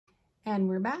And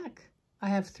we're back. I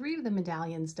have 3 of the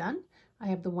medallions done. I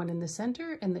have the one in the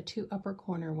center and the 2 upper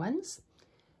corner ones.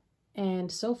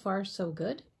 And so far, so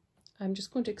good. I'm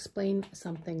just going to explain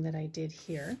something that I did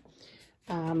here.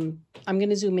 I'm going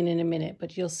to zoom in a minute,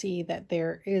 but you'll see that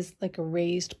there is like a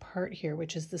raised part here,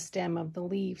 which is the stem of the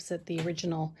leaves that the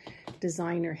original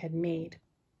designer had made.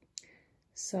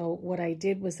 So what I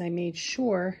did was I made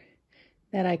sure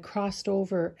that I crossed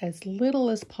over as little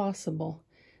as possible.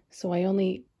 So I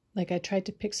tried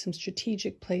to pick some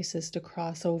strategic places to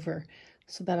cross over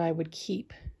so that I would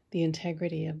keep the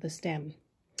integrity of the stem.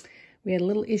 We had a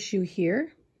little issue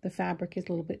here. The fabric is a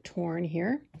little bit torn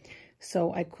here.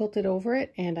 So I quilted over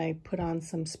it and I put on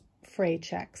some fray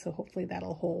check. So hopefully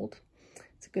that'll hold.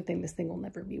 It's a good thing this thing will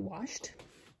never be washed.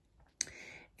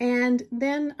 And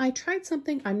then I tried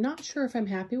something. I'm not sure if I'm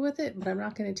happy with it, but I'm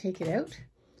not going to take it out.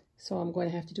 So I'm going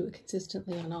to have to do it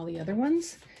consistently on all the other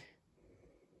ones.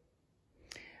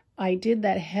 I did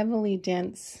that heavily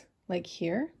dense, like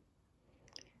here,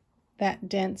 that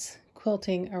dense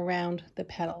quilting around the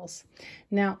petals.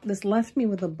 Now, this left me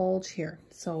with a bulge here,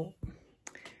 so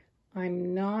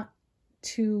I'm not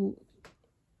too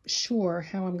sure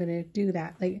how I'm going to do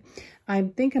that. Like, I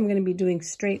think I'm going to be doing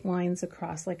straight lines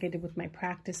across like I did with my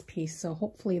practice piece, so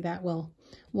hopefully that will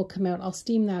come out. I'll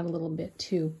steam that a little bit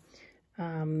too,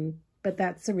 but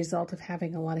that's the result of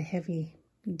having a lot of heavy,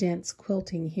 dense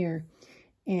quilting here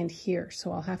and here,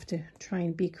 so I'll have to try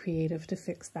and be creative to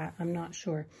fix that. I'm not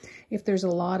sure. If there's a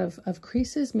lot of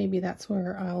creases, maybe that's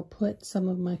where I'll put some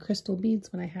of my crystal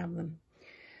beads when I have them.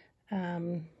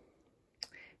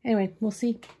 Anyway, we'll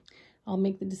see. I'll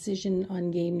make the decision on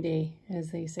game day,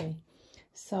 as they say.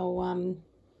 So,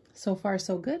 so far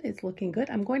so good. It's looking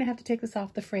good. I'm going to have to take this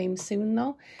off the frame soon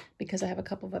though, because I have a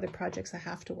couple of other projects I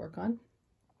have to work on.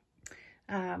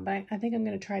 But I think I'm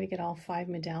going to try to get all 5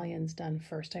 medallions done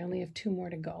first. I only have 2 more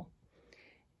to go.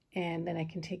 And then I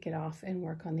can take it off and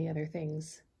work on the other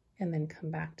things and then come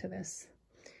back to this.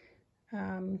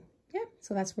 Yeah,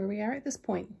 so that's where we are at this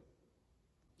point.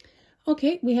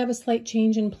 Okay, we have a slight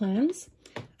change in plans.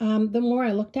 The more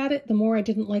I looked at it, the more I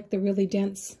didn't like the really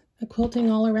dense quilting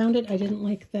all around it. I didn't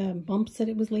like the bumps that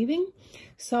it was leaving.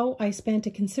 So I spent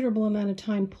a considerable amount of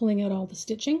time pulling out all the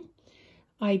stitching.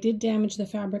 I did damage the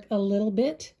fabric a little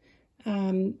bit.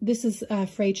 This is a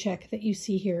fray check that you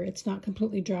see here. It's not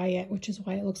completely dry yet, which is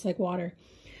why it looks like water.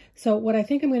 So what I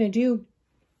think I'm going to do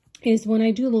is when I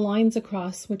do the lines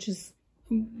across, which is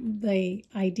the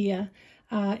idea,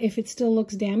 if it still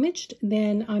looks damaged,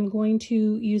 then I'm going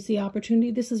to use the opportunity.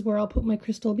 This is where I'll put my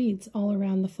crystal beads all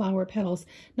around the flower petals,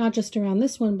 not just around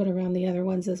this one, but around the other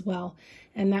ones as well.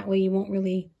 And that way you won't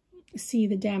really see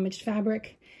the damaged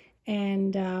fabric.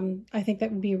 And I think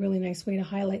that would be a really nice way to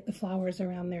highlight the flowers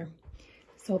around there.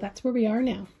 So that's where we are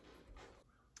now.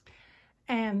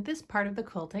 And this part of the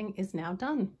quilting is now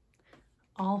done.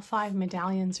 All 5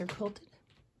 medallions are quilted.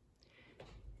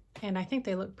 And I think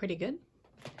they look pretty good.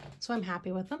 So I'm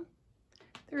happy with them.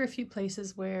 There are a few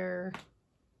places where,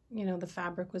 you know, the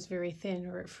fabric was very thin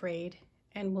or it frayed,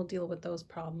 and we'll deal with those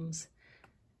problems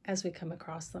as we come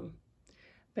across them.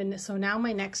 But so now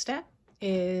my next step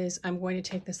is I'm going to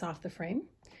take this off the frame.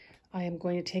 I am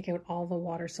going to take out all the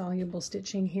water-soluble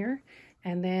stitching here,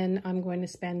 and then I'm going to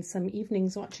spend some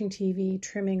evenings watching TV,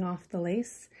 trimming off the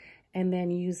lace, and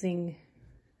then using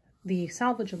the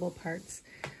salvageable parts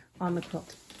on the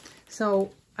quilt. So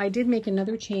I did make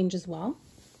another change as well.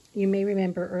 You may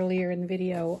remember earlier in the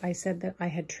video I said that I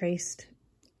had traced,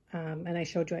 and I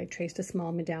showed you I traced a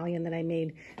small medallion that I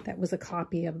made that was a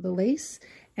copy of the lace,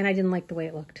 and I didn't like the way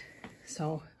it looked.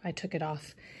 So I took it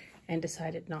off and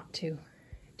decided not to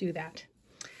do that.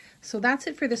 So that's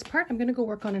it for this part. I'm going to go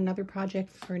work on another project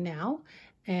for now,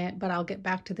 but I'll get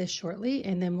back to this shortly,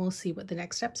 and then we'll see what the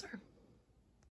next steps are.